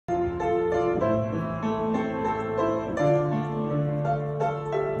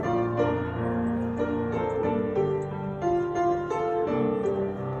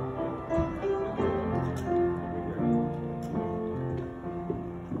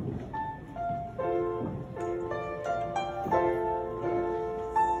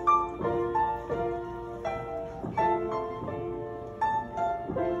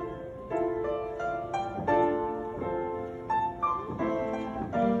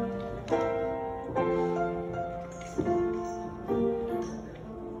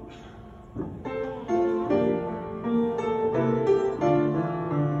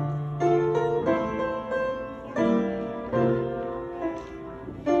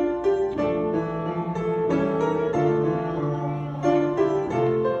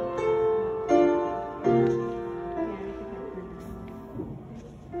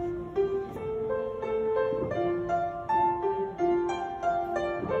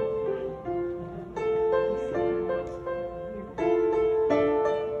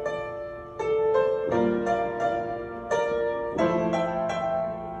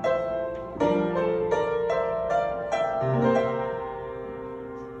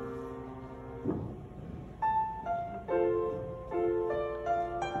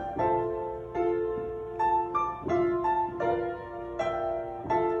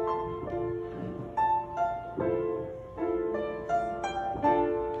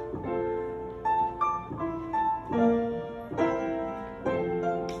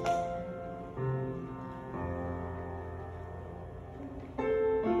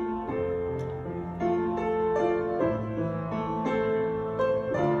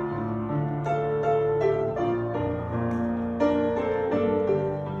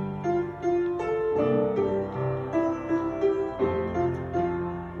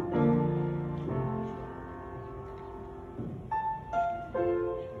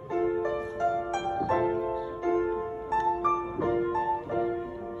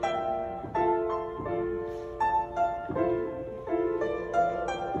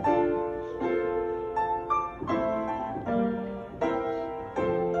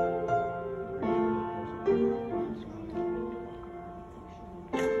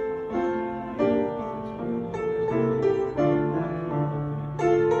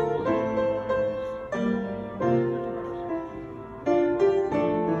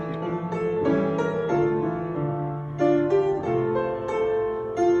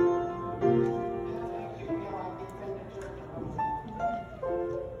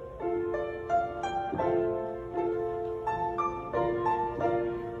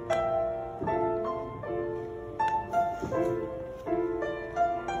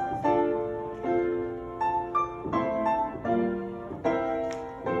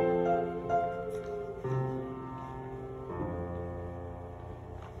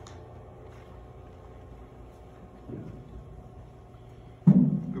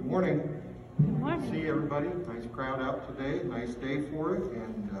morning. Good morning. See everybody. Nice crowd out today. Nice day for it,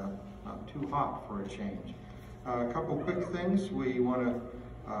 and not too hot for a change. A couple quick things. We want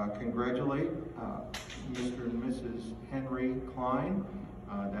to congratulate Mr. and Mrs. Henry Klein.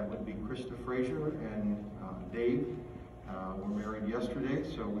 That would be Krista Frazier and Dave. Were married yesterday,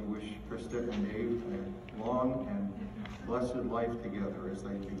 so we wish Krista and Dave a long and blessed life together as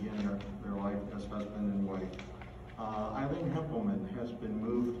they begin their life as husband and wife. Eileen Hempelman has been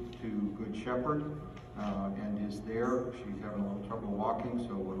moved to Good Shepherd and is there. She's having a little trouble walking,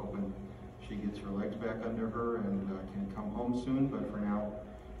 so we're hoping she gets her legs back under her and can come home soon, but for now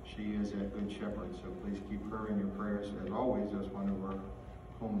she is at Good Shepherd, so please keep her in your prayers as always as one of our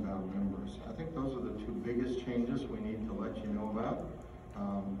homebound members. I think those are the two biggest changes we need to let you know about.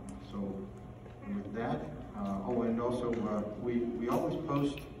 So with that, and also we always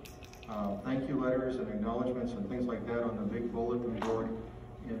post thank you letters and acknowledgments and things like that on the big bulletin board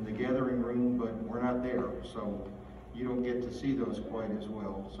in the gathering room, but we're not there, so you don't get to see those quite as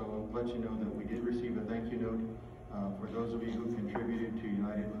well. So I'll let you know that we did receive a thank you note for those of you who contributed to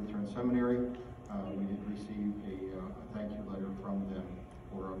United Lutheran Seminary. We did receive a thank you letter from them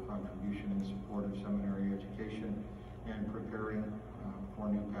for our contribution in support of seminary education and preparing for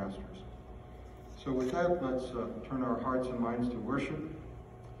new pastors. So with that, let's turn our hearts and minds to worship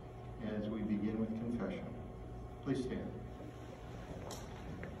as we begin with confession. Please stand.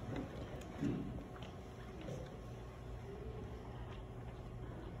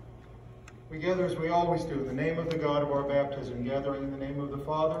 We gather as we always do in the name of the God of our baptism, gathering in the name of the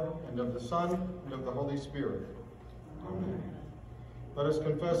Father, and of the Son, and of the Holy Spirit. Amen. Let us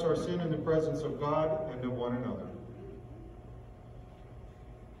confess our sin in the presence of God and of one another.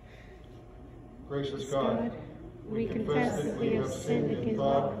 Gracious God, we confess that we have sinned in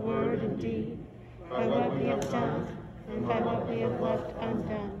thought, word, and deed, by what we have done and by what we have left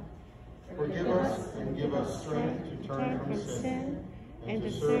undone. Forgive us and give us strength to turn from sin and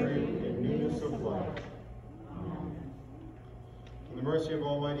to serve you in newness of life. Amen. In the mercy of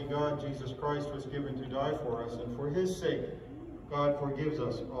Almighty God, Jesus Christ was given to die for us, and for his sake, God forgives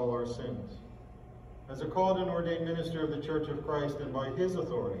us all our sins. As a called and ordained minister of the Church of Christ, and by his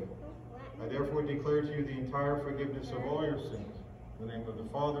authority, I therefore declare to you the entire forgiveness of all your sins, in the name of the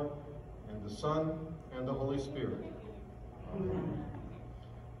Father, and the Son, and the Holy Spirit. Amen.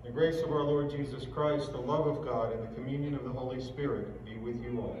 The grace of our Lord Jesus Christ, the love of God, and the communion of the Holy Spirit be with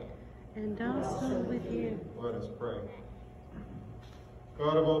you all. And also with you. Let us pray.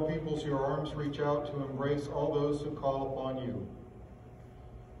 God of all peoples, your arms reach out to embrace all those who call upon you.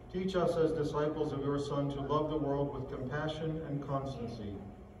 Teach us as disciples of your Son to love the world with compassion and constancy,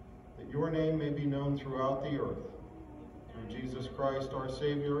 that your name may be known throughout the earth. Through Jesus Christ, our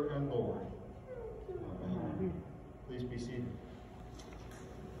Savior and Lord. Amen. Please be seated.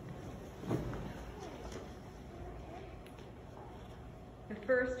 The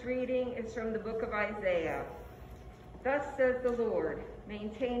first reading is from the book of Isaiah. Thus says the Lord,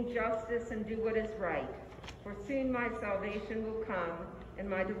 maintain justice and do what is right, for soon my salvation will come and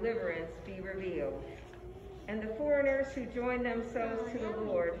my deliverance be revealed. And the foreigners who join themselves to the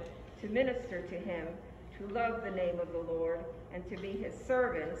Lord to minister to him, to love the name of the Lord, and to be his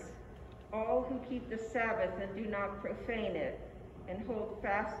servants, all who keep the Sabbath and do not profane it, and hold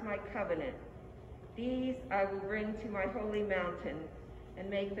fast my covenant. These I will bring to my holy mountain, and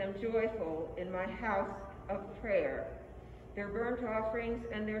make them joyful in my house of prayer. Their burnt offerings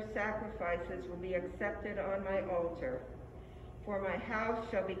and their sacrifices will be accepted on my altar. For my house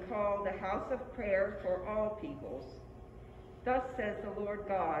shall be called a house of prayer for all peoples. Thus says the Lord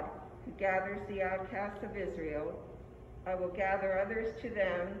God, who gathers the outcasts of Israel. I will gather others to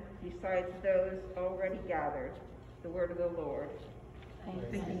them besides those already gathered. The word of the Lord. Thanks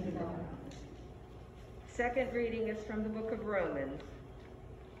be to God. Second reading is from the book of Romans.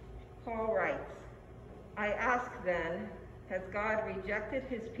 Paul writes, I ask then, has God rejected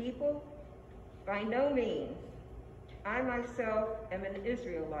his people? By no means. I myself am an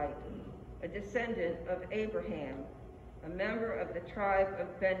Israelite, a descendant of Abraham, a member of the tribe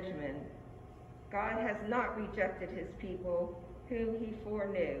of Benjamin. God has not rejected his people, whom he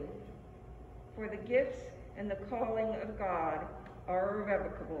foreknew. For the gifts and the calling of God are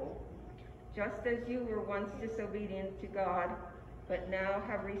irrevocable. Just as you were once disobedient to God, but now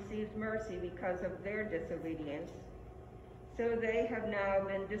have received mercy because of their disobedience, so they have now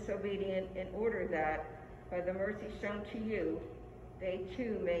been disobedient in order that, by the mercy shown to you, they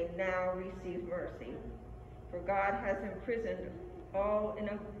too may now receive mercy. For God has imprisoned all in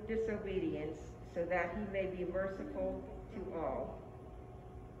disobedience, so that he may be merciful to all.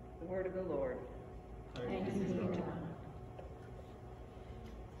 The word of the Lord. Thanks be to God.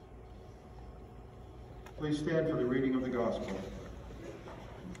 Please stand for the reading of the gospel.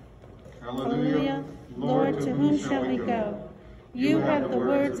 Hallelujah. Lord, to whom shall we go? You have the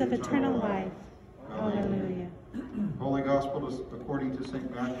words of eternal life. Hallelujah. Holy Gospel according to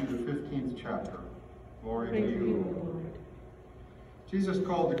St. Matthew, the 15th chapter. Glory to you, Lord. Jesus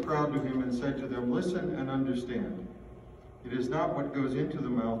called the crowd to him and said to them, "Listen and understand. It is not what goes into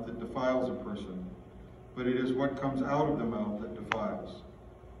the mouth that defiles a person, but it is what comes out of the mouth that defiles."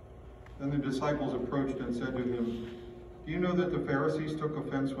 Then the disciples approached and said to him, "Do you know that the Pharisees took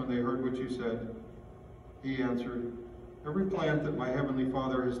offense when they heard what you said?" He answered, "Every plant that my heavenly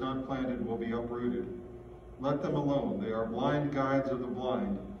Father has not planted will be uprooted. Let them alone. They are blind guides of the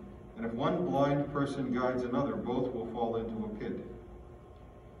blind. And if one blind person guides another, both will fall into a pit."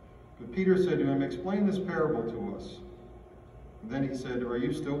 But Peter said to him, "Explain this parable to us." And then he said, "Are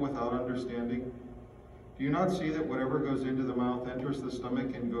you still without understanding? Do you not see that whatever goes into the mouth enters the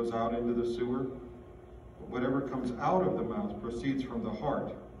stomach and goes out into the sewer? But whatever comes out of the mouth proceeds from the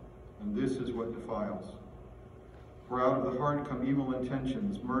heart, and this is what defiles. For out of the heart come evil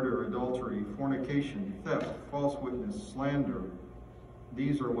intentions, murder, adultery, fornication, theft, false witness, slander.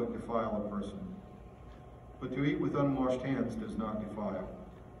 These are what defile a person. But to eat with unwashed hands does not defile."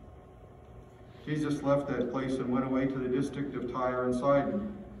 Jesus left that place and went away to the district of Tyre and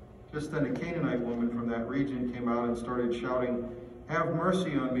Sidon. Just then a Canaanite woman from that region came out and started shouting, "Have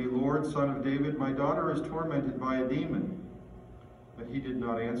mercy on me, Lord, Son of David. My daughter is tormented by a demon." But he did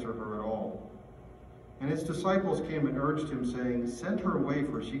not answer her at all. And his disciples came and urged him, saying, "Send her away,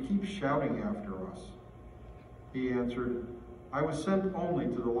 for she keeps shouting after us." He answered, "I was sent only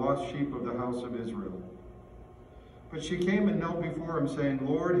to the lost sheep of the house of Israel." But she came and knelt before him, saying,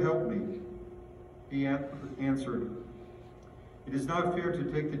 "Lord, help me." He answered, "It is not fair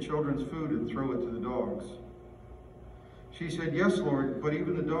to take the children's food and throw it to the dogs." She said, "Yes, Lord, but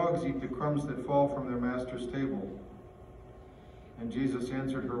even the dogs eat the crumbs that fall from their master's table." And Jesus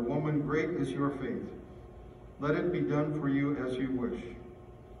answered her, "Woman, great is your faith. Let it be done for you as you wish."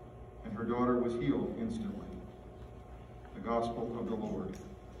 And her daughter was healed instantly. The Gospel of the Lord.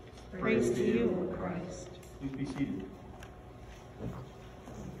 Praise to you, O Christ. Please be seated.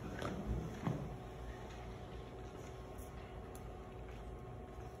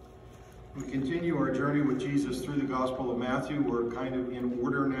 We continue our journey with Jesus through the Gospel of Matthew. We're kind of in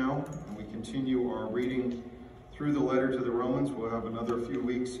order now, and we continue our reading through the letter to the Romans. We'll have another few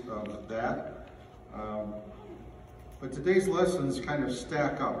weeks of that. But today's lessons kind of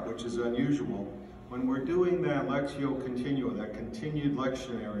stack up, which is unusual. When we're doing that Lectio Continua, that continued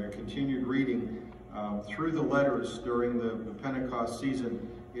lectionary, a continued reading through the letters during the Pentecost season,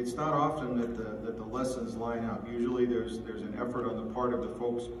 it's not often that the lessons line up. Usually there's an effort on the part of the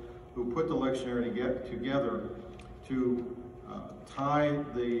folks who put the lectionary together to tie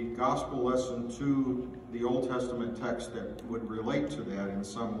the gospel lesson to the Old Testament text that would relate to that in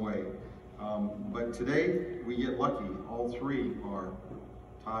some way. But today, we get lucky. All three are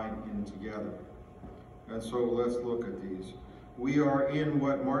tied in together. And so let's look at these. We are in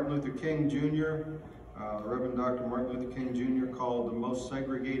what Martin Luther King Jr., Reverend Dr. Martin Luther King Jr. called the most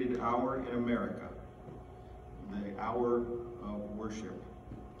segregated hour in America, the hour of worship.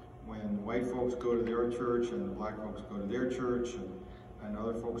 When white folks go to their church and the black folks go to their church and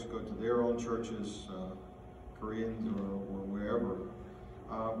other folks go to their own churches, Koreans or wherever.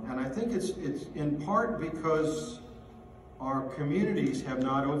 And I think it's in part because our communities have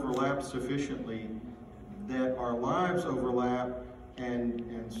not overlapped sufficiently, that our lives overlap,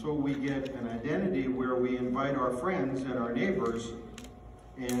 and so we get an identity where we invite our friends and our neighbors,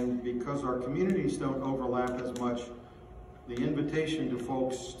 and because our communities don't overlap as much, the invitation to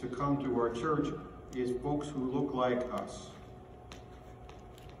folks to come to our church is folks who look like us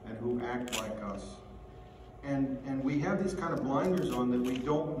and who act like us. And we have these kind of blinders on that we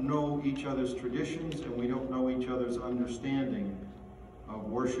don't know each other's traditions and we don't know each other's understanding of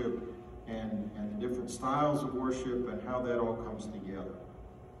worship and the different styles of worship and how that all comes together.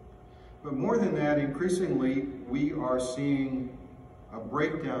 But more than that, increasingly, we are seeing a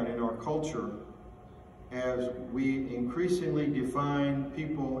breakdown in our culture as we increasingly define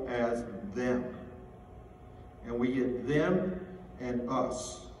people as them. And we get them and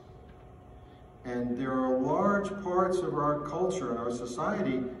us. And there are large parts of our culture and our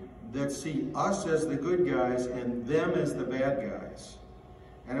society that see us as the good guys and them as the bad guys.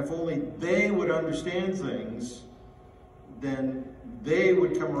 And if only they would understand things, then they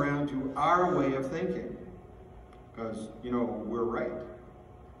would come around to our way of thinking. Because, you know, we're right.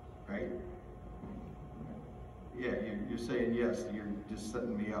 Right? Yeah, you're saying yes. You're just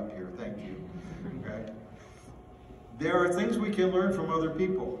setting me up here. Thank you. Okay? There are things we can learn from other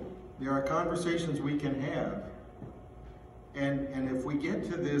people. There are conversations we can have. And if we get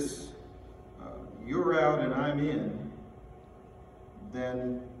to this, you're out and I'm in,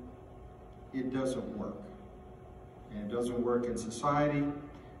 then it doesn't work. And it doesn't work in society,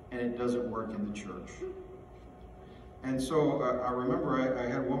 and it doesn't work in the church. And so I remember I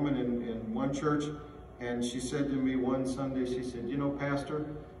had a woman in one church, and she said to me one Sunday, she said, you know, Pastor,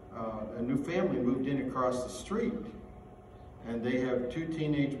 a new family moved in across the street, and they have 2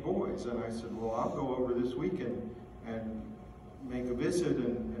 teenage boys. And I said, well, I'll go over this weekend and make a visit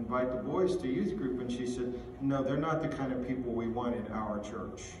and invite the boys to youth group. And she said, no, they're not the kind of people we want in our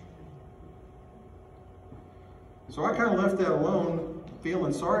church. So I kind of left that alone,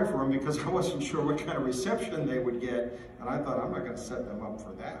 feeling sorry for them, because I wasn't sure what kind of reception they would get, and I thought, I'm not going to set them up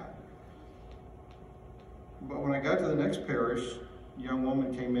for that. But when I got to the next parish, a young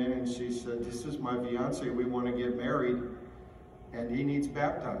woman came in and she said, this is my fiance, we want to get married, and he needs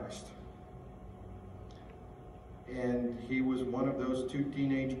baptized. And he was one of those 2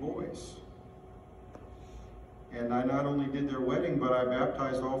 teenage boys. And I not only did their wedding, but I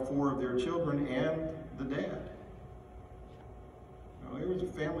baptized all 4 of their children and the dad. Now, there was a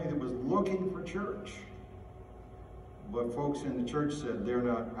family that was looking for church. But folks in the church said, they're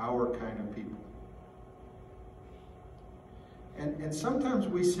not our kind of people. And sometimes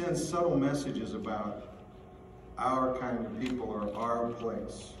we send subtle messages about our kind of people or our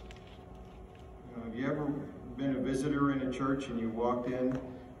place. Have you ever been a visitor in a church and you walked in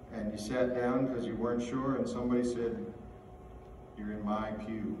and you sat down because you weren't sure, and somebody said, you're in my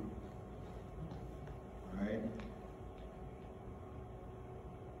pew, right?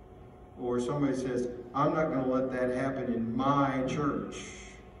 Or somebody says, I'm not going to let that happen in my church.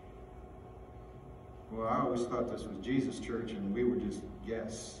 Well, I always thought this was Jesus' church and we were just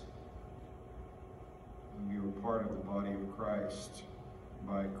guests. And we were part of the body of Christ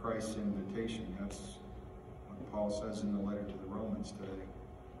by Christ's invitation. That's what Paul says in the letter to the Romans today.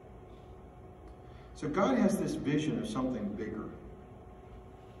 So God has this vision of something bigger.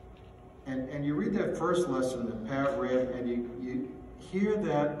 And you read that first lesson that Pat read, and you hear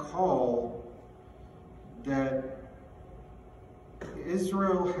that call that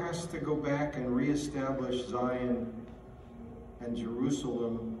Israel has to go back and reestablish Zion and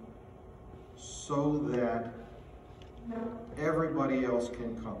Jerusalem so that everybody else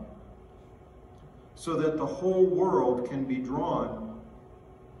can come. So that the whole world can be drawn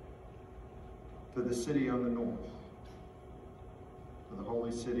to the city on the north, to the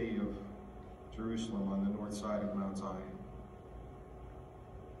holy city of Jerusalem on the north side of Mount Zion.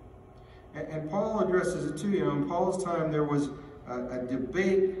 And Paul addresses it too. You know, in Paul's time there was a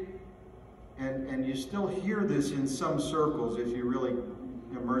debate, and you still hear this in some circles if you really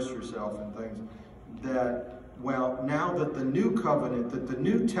immerse yourself in things, that, well, now that the new covenant, that the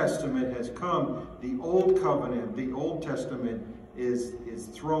New Testament has come, the old covenant, the Old Testament is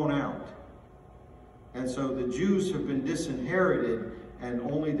thrown out. And so the Jews have been disinherited, and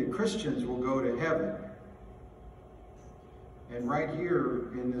only the Christians will go to heaven. And right here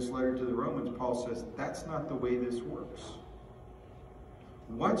in this letter to the Romans, Paul says, that's not the way this works.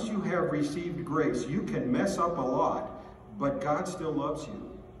 Once you have received grace, you can mess up a lot, but God still loves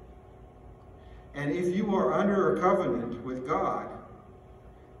you. And if you are under a covenant with God,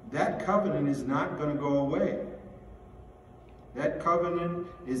 that covenant is not going to go away. That covenant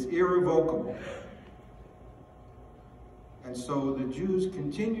is irrevocable. And so the Jews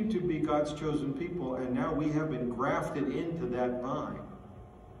continue to be God's chosen people, and now we have been grafted into that vine.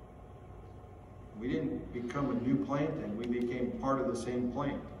 We didn't become a new planting, we became part of the same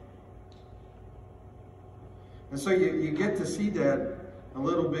plant. And so you get to see that a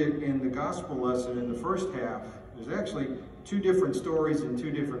little bit in the gospel lesson in the first half. There's actually 2 different stories in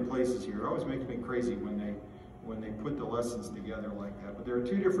 2 different places here. It always makes me crazy when they put the lessons together like that. But there are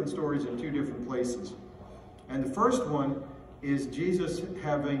 2 different stories in 2 different places. And the first one is Jesus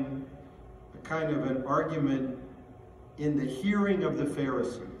having a kind of an argument in the hearing of the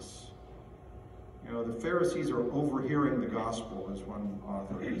Pharisees. You know, the Pharisees are overhearing the gospel, as one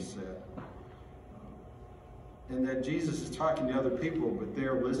author has said. And that Jesus is talking to other people, but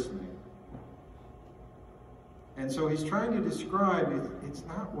they're listening. And so he's trying to describe, it's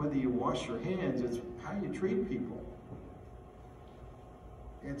not whether you wash your hands, it's how you treat people.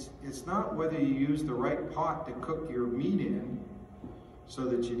 It's not whether you use the right pot to cook your meat in so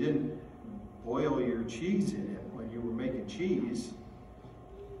that you didn't boil your cheese in it when you were making cheese.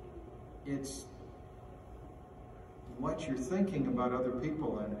 It's what you're thinking about other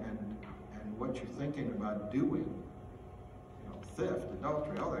people and what you're thinking about doing. You know, theft,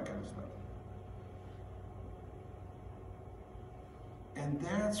 adultery, all that kind of stuff. And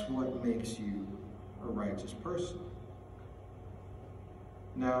that's what makes you a righteous person.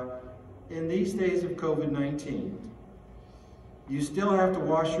 Now, in these days of COVID-19, you still have to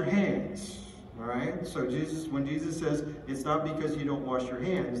wash your hands, all right? So when Jesus says it's not because you don't wash your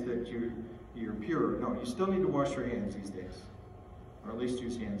hands that you're pure. No, you still need to wash your hands these days, or at least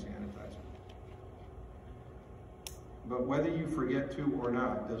use hand sanitizer. But whether you forget to or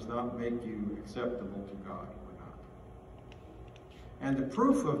not does not make you acceptable to God or not. And the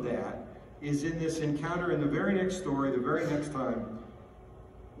proof of that is in this encounter in the very next story, the very next time,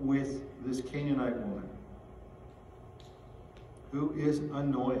 with this Canaanite woman, who is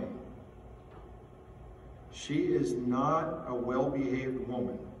annoying. She is not a well-behaved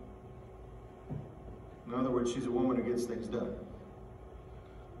woman. In other words, she's a woman who gets things done.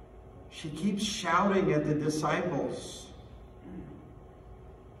 She keeps shouting at the disciples,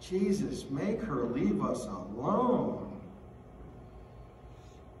 Jesus, make her leave us alone.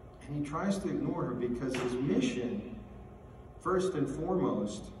 And he tries to ignore her because his mission, first and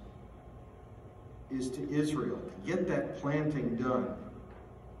foremost, is to Israel, to get that planting done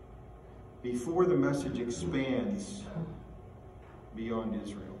before the message expands beyond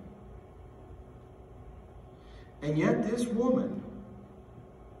Israel. And yet this woman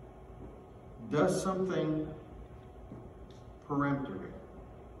does something peremptory.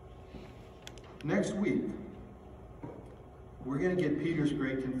 Next week, we're going to get Peter's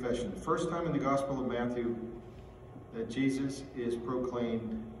great confession. First time in the Gospel of Matthew that Jesus is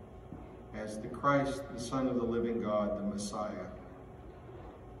proclaimed as the Christ, the Son of the living God, the Messiah.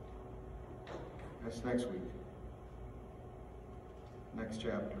 That's next week. Next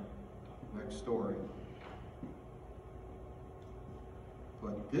chapter. Next story.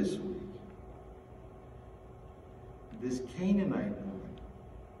 But this week, this Canaanite woman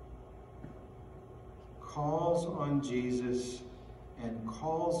calls on Jesus and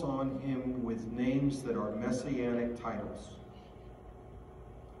calls on him with names that are messianic titles.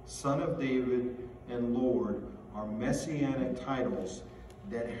 Son of David and Lord are messianic titles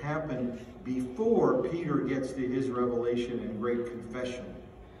that happen before Peter gets to his revelation and great confession.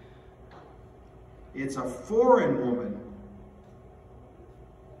 It's a foreign woman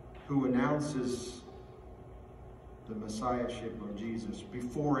who announces the messiahship of Jesus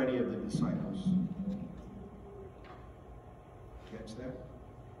before any of the disciples. Catch that?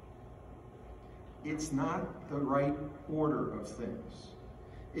 It's not the right order of things.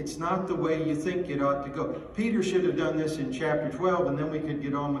 It's not the way you think it ought to go. Peter should have done this in chapter 12, and then we could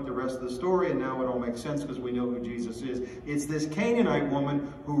get on with the rest of the story, and now it all makes sense because we know who Jesus is. It's this Canaanite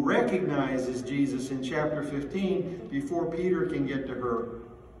woman who recognizes Jesus in chapter 15 before Peter can get to her,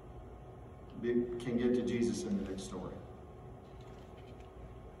 can get to Jesus in the next story.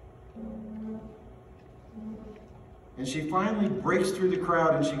 And she finally breaks through the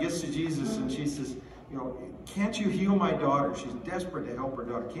crowd, and she gets to Jesus, and she says, you know, can't you heal my daughter? She's desperate to help her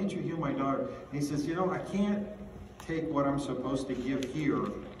daughter. Can't you heal my daughter? And he says, you know, I can't take what I'm supposed to give here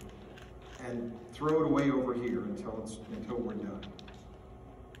and throw it away over here until we're done.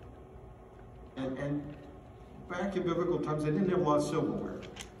 And back in biblical times, they didn't have a lot of silverware.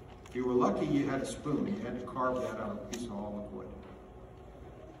 If you were lucky, you had a spoon. You had to carve that out of a piece of olive wood.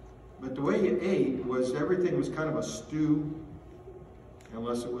 But the way you ate was everything was kind of a stew,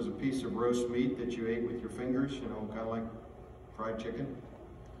 unless it was a piece of roast meat that you ate with your fingers, you know, kind of like fried chicken.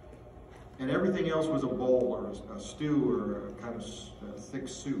 And everything else was a bowl or a stew or a kind of a thick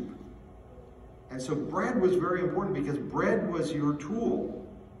soup. And so bread was very important because bread was your tool.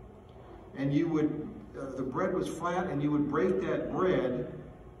 And you would, the bread was flat, and you would break that bread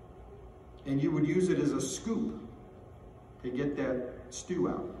and you would use it as a scoop to get that stew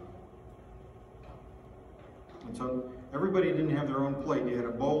out. And so everybody didn't have their own plate. You had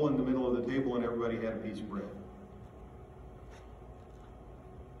a bowl in the middle of the table and everybody had a piece of bread.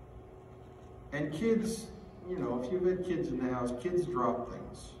 And kids, you know, if you've had kids in the house, kids drop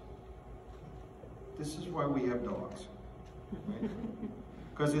things. This is why we have dogs.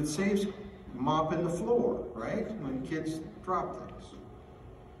 Because it saves mopping the floor, right? When kids drop things.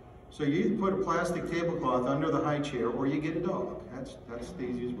 So you either put a plastic tablecloth under the high chair or you get a dog. That's the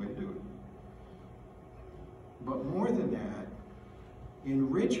easiest way to do it. But more than that,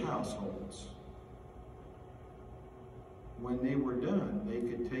 in rich households, when they were done, they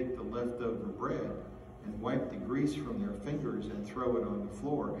could take the leftover bread and wipe the grease from their fingers and throw it on the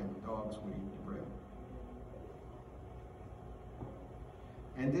floor, and the dogs would eat the bread.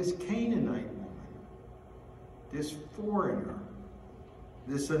 And this Canaanite woman, this foreigner,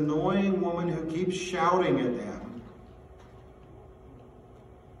 this annoying woman who keeps shouting at them,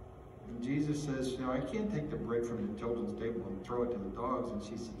 And Jesus says, I can't take the bread from the children's table and throw it to the dogs. And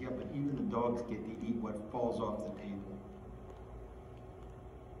she said, yeah, but even the dogs get to eat what falls off the table.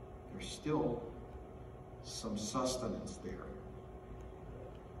 There's still some sustenance there,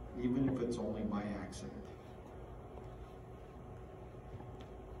 even if it's only by accident.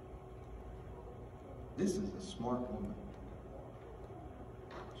 This is a smart woman.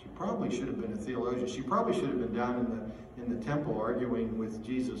 She probably should have been a theologian. She probably should have been down in the temple arguing with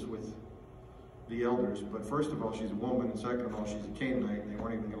Jesus with the elders. But first of all, she's a woman, and second of all, she's a Canaanite, and they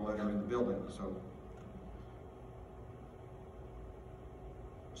weren't even going to let her in the building. So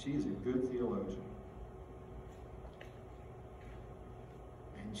she is a good theologian.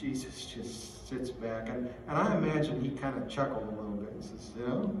 And Jesus just sits back, and I imagine he kind of chuckled a little bit and says,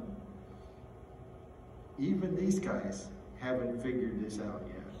 even these guys haven't figured this out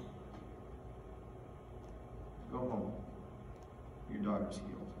yet. Go home. Your daughter's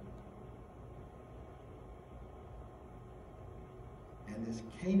healed. And this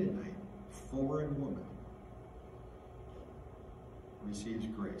Canaanite, foreign woman, receives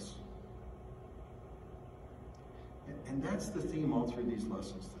grace. And that's the theme all through these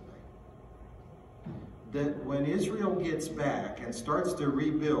lessons today. That when Israel gets back and starts to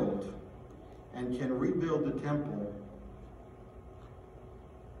rebuild, and can rebuild the temple,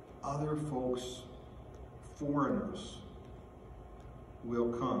 other folks, foreigners,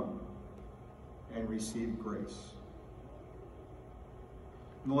 will come and receive grace.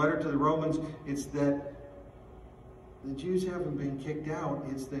 In the letter to the Romans, it's that the Jews haven't been kicked out,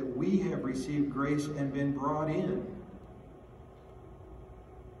 it's that we have received grace and been brought in.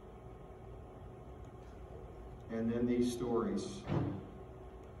 And then these stories,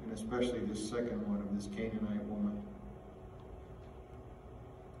 and especially this second one of this Canaanite woman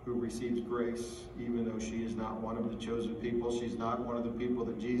who receives grace even though she is not one of the chosen people. She's not one of the people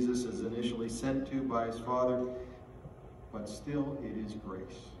that Jesus is initially sent to by his Father, but still it is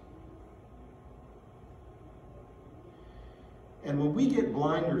grace. And when we get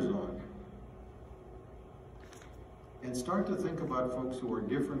blinders on and start to think about folks who are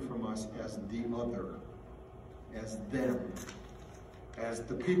different from us as the other, as them, as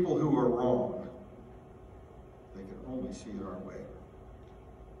the people who are wrong, they can only see it our way.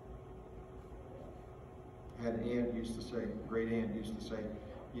 I had an aunt used to say, great aunt used to say,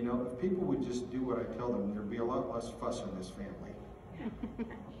 if people would just do what I tell them, there'd be a lot less fuss in this family.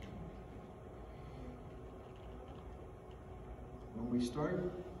 When we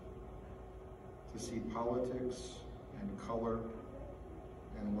start to see politics and color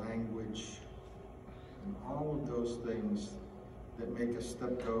and language and all of those things that make us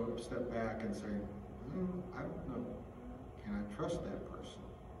step back and say, I don't know. Can I trust that person?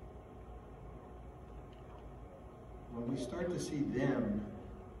 When we start to see them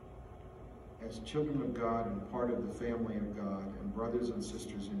as children of God and part of the family of God and brothers and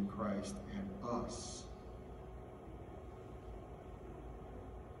sisters in Christ and us,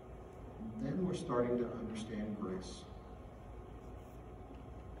 then we're starting to understand grace.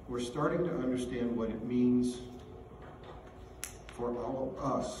 We're starting to understand what it means for all of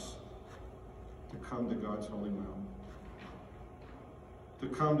us to come to God's holy mountain, to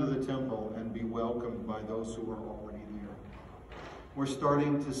come to the temple and be welcomed by those who are already there. We're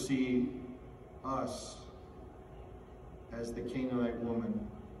starting to see us as the Canaanite woman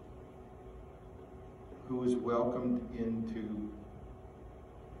who is welcomed into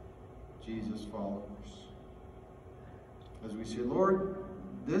Jesus' followers. As we say, Lord,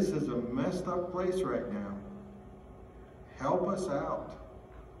 this is a messed up place right now. Help us out.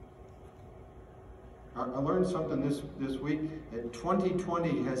 I learned something this week that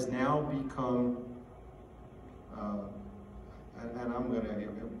 2020 has now become, and I'm going to,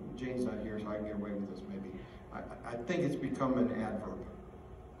 Jane's not here so I can get away with this maybe. I think it's become an adverb.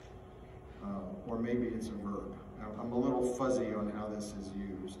 Or maybe it's a verb. I'm a little fuzzy on how this is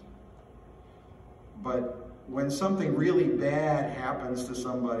used. But when something really bad happens to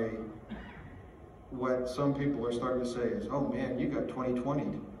somebody, what some people are starting to say is, oh man, you got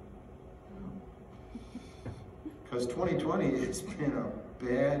 2020'd. Because 2020 has been a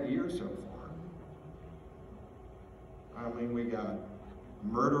bad year so far. I mean, we got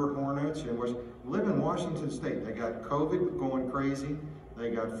murder hornets, and live in Washington State. They got COVID going crazy.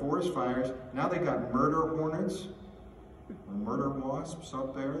 They got forest fires. Now they got murder hornets, or murder wasps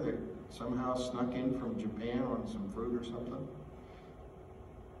up there. They somehow snuck in from Japan on some fruit or something.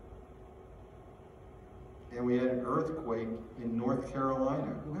 And we had an earthquake in North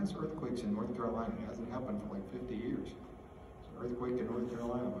Carolina. Who has earthquakes in North Carolina? It hasn't happened for like 50 years. It's an earthquake in North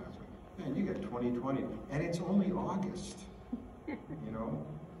Carolina last week. Man, you got 2020, and it's only August,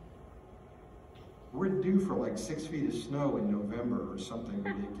 We're due for like 6 feet of snow in November or something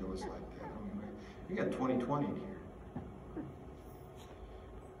ridiculous like that. I mean, we got 2020 here.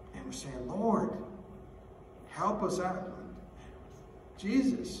 And we're saying, Lord, help us out.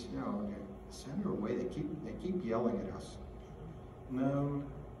 Jesus, you know, send her away. They keep yelling at us. No.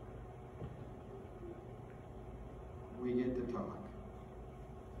 We get to talk.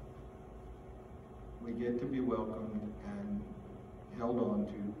 We get to be welcomed and held on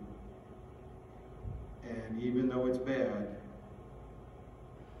to. And even though it's bad,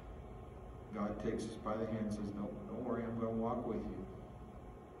 God takes us by the hand and says, don't worry, I'm going to walk with you.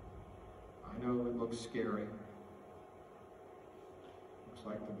 I know it looks scary. Looks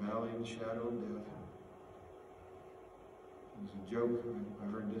like the valley of the shadow of death. There's a joke I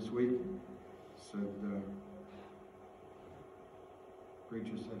heard this week. Said,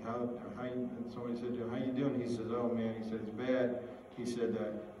 preacher said, how you, and somebody said, how you doing? He says, oh man, he said, it's bad. He said,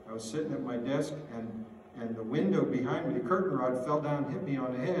 I was sitting at my desk and the window behind me, the curtain rod fell down and hit me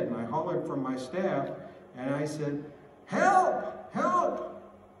on the head, and I hollered from my staff, and I said, help, help!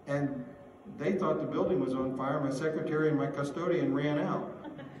 And they thought the building was on fire. My secretary and my custodian ran out.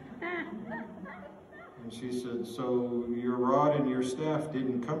 And she said, so your rod and your staff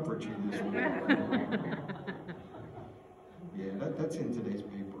didn't comfort you this week. Yeah, that's in today's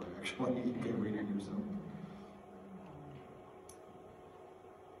paper, actually. You can read it yourself.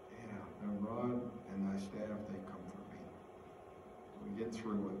 Yeah, the rod and thy staff, they comfort me. We get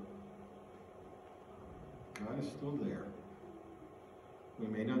through it. God is still there. We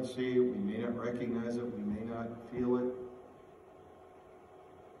may not see it, we may not recognize it, we may not feel it,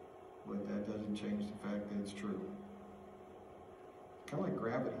 but that doesn't change the fact that it's true. Kind of like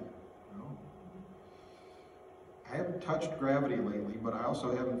gravity, you know? I haven't touched gravity lately, but I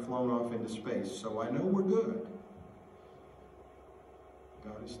also haven't flown off into space, so I know we're good.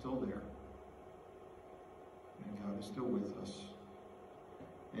 God is still there. And God is still with us.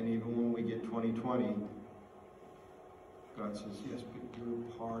 And even when we get 2020, God says, yes, but you're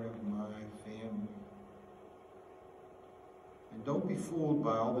part of my family. And don't be fooled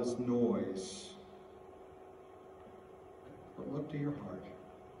by all this noise, but look to your heart.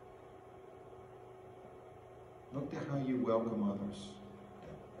 Look to how you welcome others.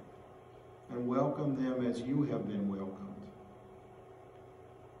 And welcome them as you have been welcomed.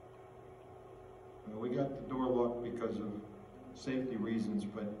 Well, we got the door locked because of safety reasons,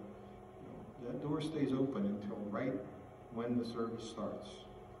 but that door stays open until right when the service starts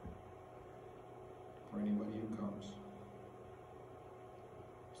for anybody who comes.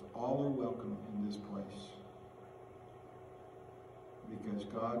 So all are welcome in this place because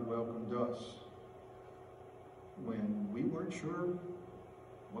God welcomed us when we weren't sure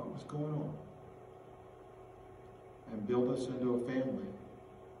what was going on and built us into a family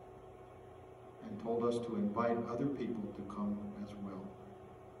and told us to invite other people to come as well.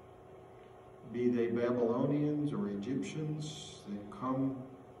 Be they Babylonians or Egyptians that come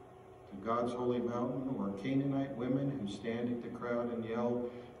to God's holy mountain, or Canaanite women who stand at the crowd and yell,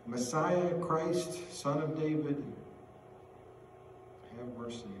 Messiah, Christ, Son of David, have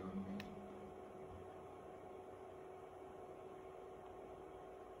mercy on me.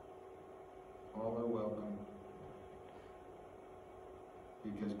 All are welcome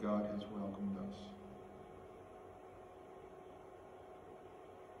because God has welcomed us.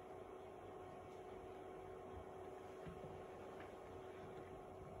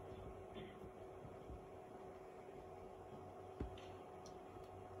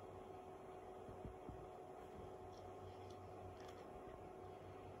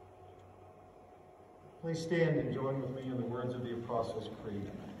 Please stand and join with me in the words of the Apostles' Creed.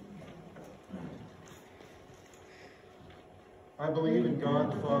 I believe in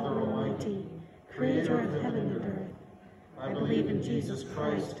God, the Father Almighty, creator of heaven and earth. I believe in Jesus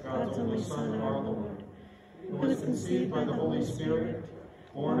Christ, God's only Son, our Lord, who was conceived by the Holy Spirit,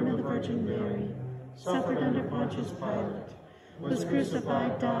 born of the Virgin Mary, suffered under Pontius Pilate, was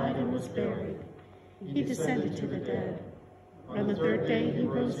crucified, died, and was buried. He descended to the dead. On the third day he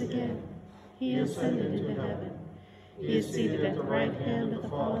rose again. He ascended into heaven. He is seated at the right hand of the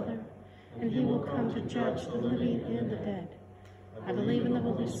Father, and he will come to judge the living and the dead. I believe in the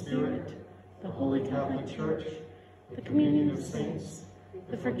Holy Spirit, the Holy Catholic Church, the communion of saints,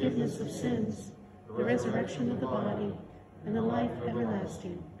 the forgiveness of sins, the resurrection of the body, and the life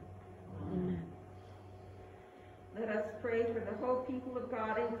everlasting. Amen. Let us pray for the whole people of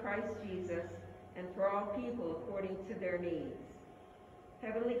God in Christ Jesus, and for all people according to their needs.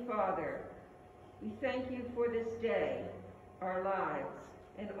 Heavenly Father, we thank you for this day, our lives,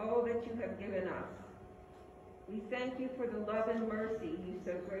 and all that you have given us. We thank you for the love and mercy you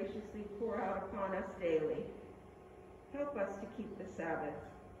so graciously pour out upon us daily. Help us to keep the Sabbath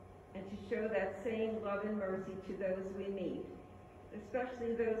and to show that same love and mercy to those we meet,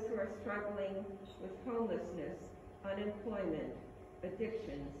 especially those who are struggling with homelessness, unemployment,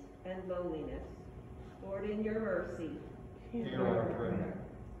 addictions, and loneliness. Lord, in your mercy, Hear our prayer.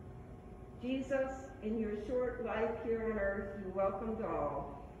 Jesus, in your short life here on earth, you welcomed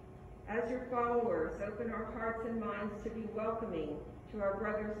all. As your followers, open our hearts and minds to be welcoming to our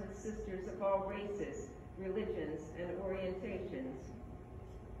brothers and sisters of all races, religions, and orientations.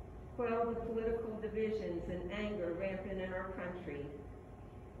 Quell the political divisions and anger rampant in our country.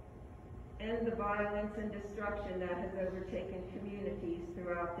 End the violence and destruction that has overtaken communities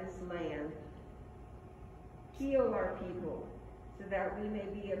throughout this land. Heal our people so that we may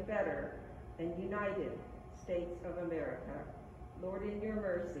be a better and united States of America. Lord, in your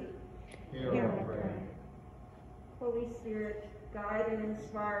mercy, Hear our prayer. Holy Spirit, guide and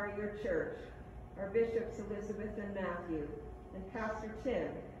inspire your church, our bishops Elizabeth and Matthew, and Pastor Tim,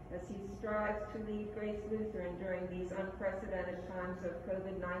 as he strives to lead Grace Lutheran during these unprecedented times of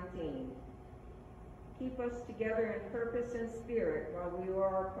COVID-19. Keep us together in purpose and spirit while we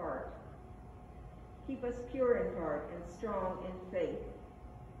are apart. Keep us pure in heart and strong in faith.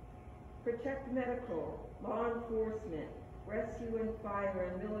 Protect medical, law enforcement, rescue and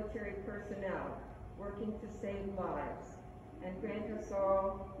fire and military personnel working to save lives, and grant us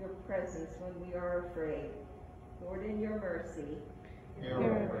all your presence when we are afraid. Lord, in your mercy, Hear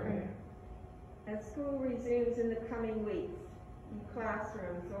our prayer. as school resumes in the coming weeks, in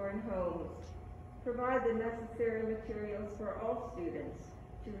classrooms or in homes, provide the necessary materials for all students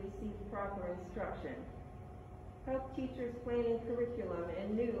to receive proper instruction. Help teachers planning curriculum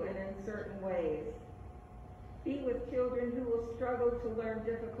in new and uncertain ways. Be with children who will struggle to learn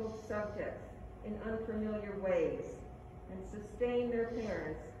difficult subjects in unfamiliar ways, and sustain their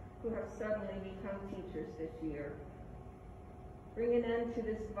parents who have suddenly become teachers this year. Bring an end to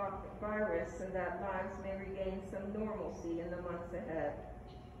this virus so that lives may regain some normalcy in the months ahead.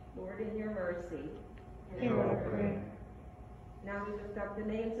 Lord, in your mercy, Hear our prayer. now we lift up the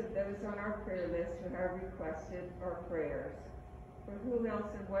names of those on our prayer list who have requested our prayers. For whom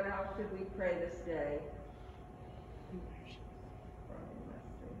else and what else should we pray this day?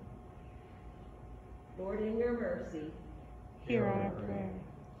 Lord, in your mercy, Hear our prayer.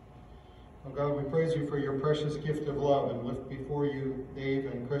 Oh God, we praise you for your precious gift of love and lift before you Dave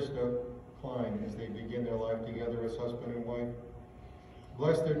and Krista Klein as they begin their life together as husband and wife.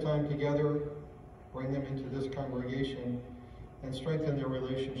 Bless their time together, bring them into this congregation, and strengthen their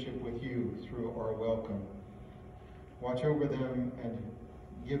relationship with you through our welcome. Watch over them and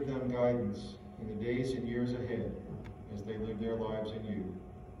give them guidance in the days and years ahead as they live their lives in you.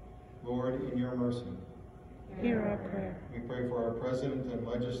 Lord, in your mercy, Hear our prayer. we pray for our president and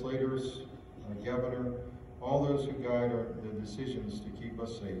legislators, our governor, all those who guide the decisions to keep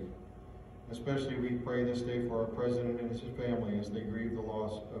us safe. Especially we pray this day for our president and his family as they grieve the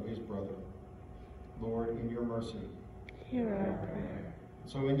loss of his brother. Lord, in your mercy. Hear our prayer.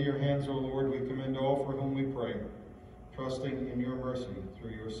 So into your hands, O Lord, we commend all for whom we pray, trusting in your mercy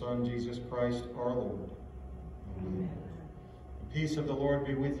through your Son, Jesus Christ, our Lord. Amen. The peace of the Lord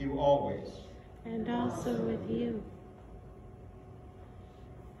be with you always. And also with you.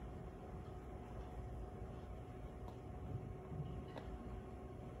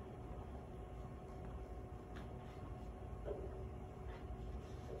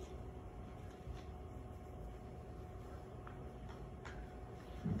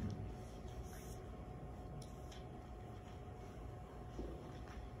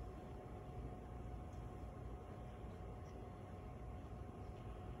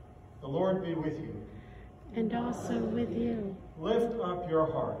 The Lord be with you. And also with you. Lift up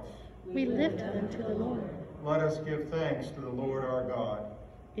your hearts. We lift them to the Lord. Let us give thanks to the Lord our God.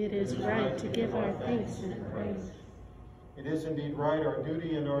 It is right to give our thanks and praise. It is indeed right, our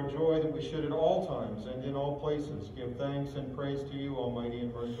duty and our joy, that we should at all times and in all places give thanks and praise to you, Almighty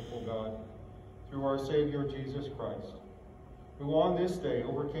and merciful God, through our Savior Jesus Christ, who on this day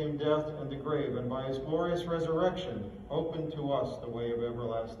overcame death and the grave, and by his glorious resurrection opened to us the way of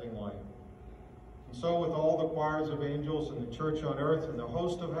everlasting life. And so with all the choirs of angels and the church on earth and the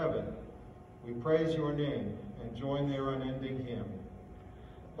host of heaven, we praise your name and join their unending hymn.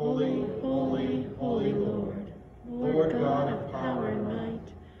 Holy, holy, holy Lord, Lord God of power and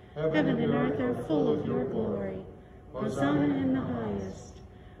might, heaven and earth are full of your glory. Hosanna in the highest.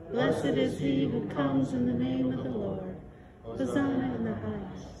 Blessed is he who comes in the name of the Lord. Hosanna in the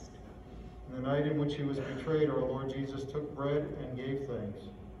highest. In the night in which he was betrayed, our Lord Jesus took bread and gave thanks.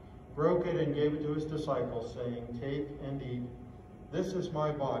 broke it and gave it to his disciples, saying, "Take and eat. This is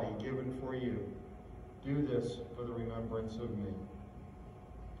my body given for you. Do this for the remembrance of me."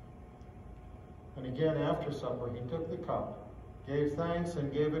 And again after supper he took the cup, gave thanks,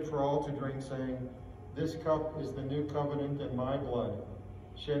 and gave it for all to drink, saying, "This cup is the new covenant in my blood,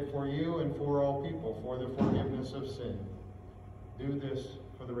 shed for you and for all people for the forgiveness of sin. Do this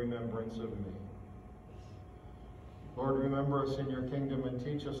for the remembrance of me." Lord, remember us in your kingdom and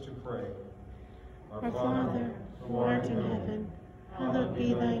teach us to pray. Our Father, who art in heaven, hallowed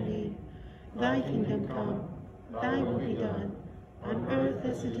be thy name. Thy kingdom come, thy will be done, on earth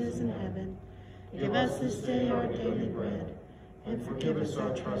as it is in heaven. Give us this day our daily bread, and forgive us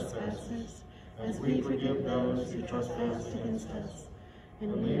our trespasses, as we forgive those who trespass against us.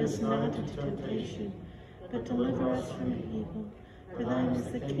 And lead us not into temptation, but deliver us from evil. For thine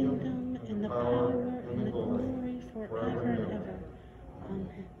is the kingdom, and the power, and the glory, forever and ever.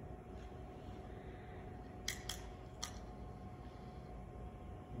 Amen.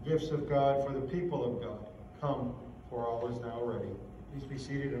 Gifts of God for the people of God. Come, for all is now ready. Please be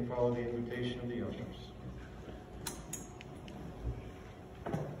seated and follow the invitation of the ushers.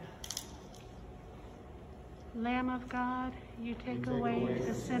 Lamb of God, you take away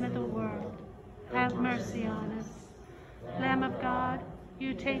the sin of the world. Have mercy on us. Lamb of God,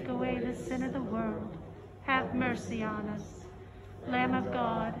 you take away the sin of the world. Have mercy on us. Lamb of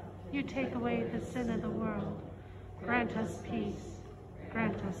God, you take away the sin of the world. Grant us peace.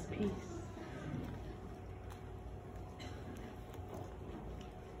 Grant us peace.